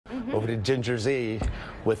over to Ginger Z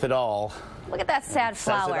with it all. Look at that sad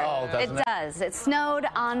flower. Says it all, doesn't it? Does. It snowed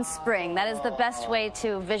on spring. That is the best way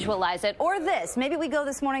to visualize it. Or this. Maybe we go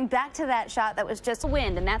this morning back to that shot that was just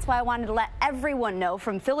wind, and that's why I wanted to let everyone know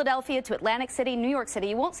from Philadelphia to Atlantic City, New York City.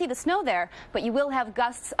 You won't see the snow there, but you will have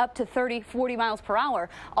gusts up to 30, 40 miles per hour.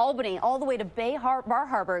 Albany all the way to Bar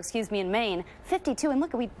Harbor, in Maine, 52. And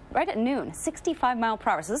look, we right at noon, 65 mile per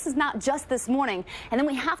hour. So this is not just this morning. And then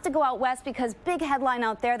we have to go out west because big headline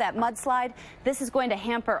out there, that mudslide. This is going to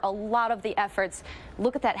hamper a lot of the efforts.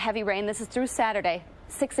 Look at that heavy rain. This is through Saturday.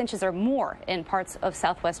 6 inches or more in parts of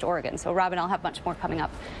southwest Oregon. So, Robin, I'll have much more coming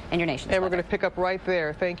up in your nation's And weather. we're going to pick up right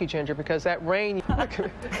there. Thank you, Ginger, because that rain...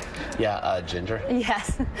 Yeah, Ginger.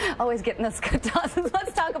 Yes, always getting those good toss.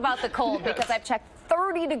 Let's talk about the cold because I've checked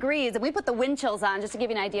 30 degrees and we put the wind chills on just to give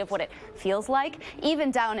you an idea of what it feels like. Even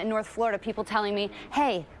down in North Florida, people telling me,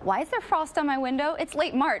 hey, why is there frost on my window? It's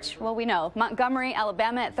late March. Well, we know. Montgomery,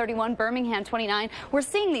 Alabama at 31, Birmingham 29. We're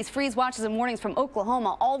seeing these freeze watches and warnings from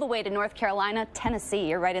Oklahoma all the way to North Carolina, Tennessee.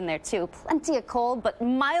 You're right in there too. Plenty of cold, but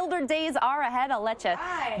milder days are ahead. I'll let you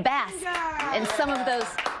bask in some of those.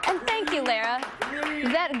 And thank you, Lara.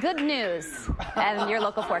 That good news. And your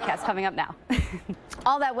local forecast coming up now.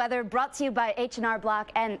 All that weather brought to you by H&R Block.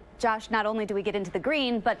 And Josh, not only do we get into the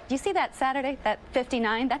green, but do you see that Saturday, that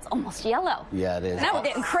 59? That's almost yellow. Yeah, it is. Now we're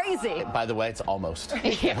getting crazy. By the way, it's almost.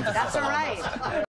 Yeah, that's all right.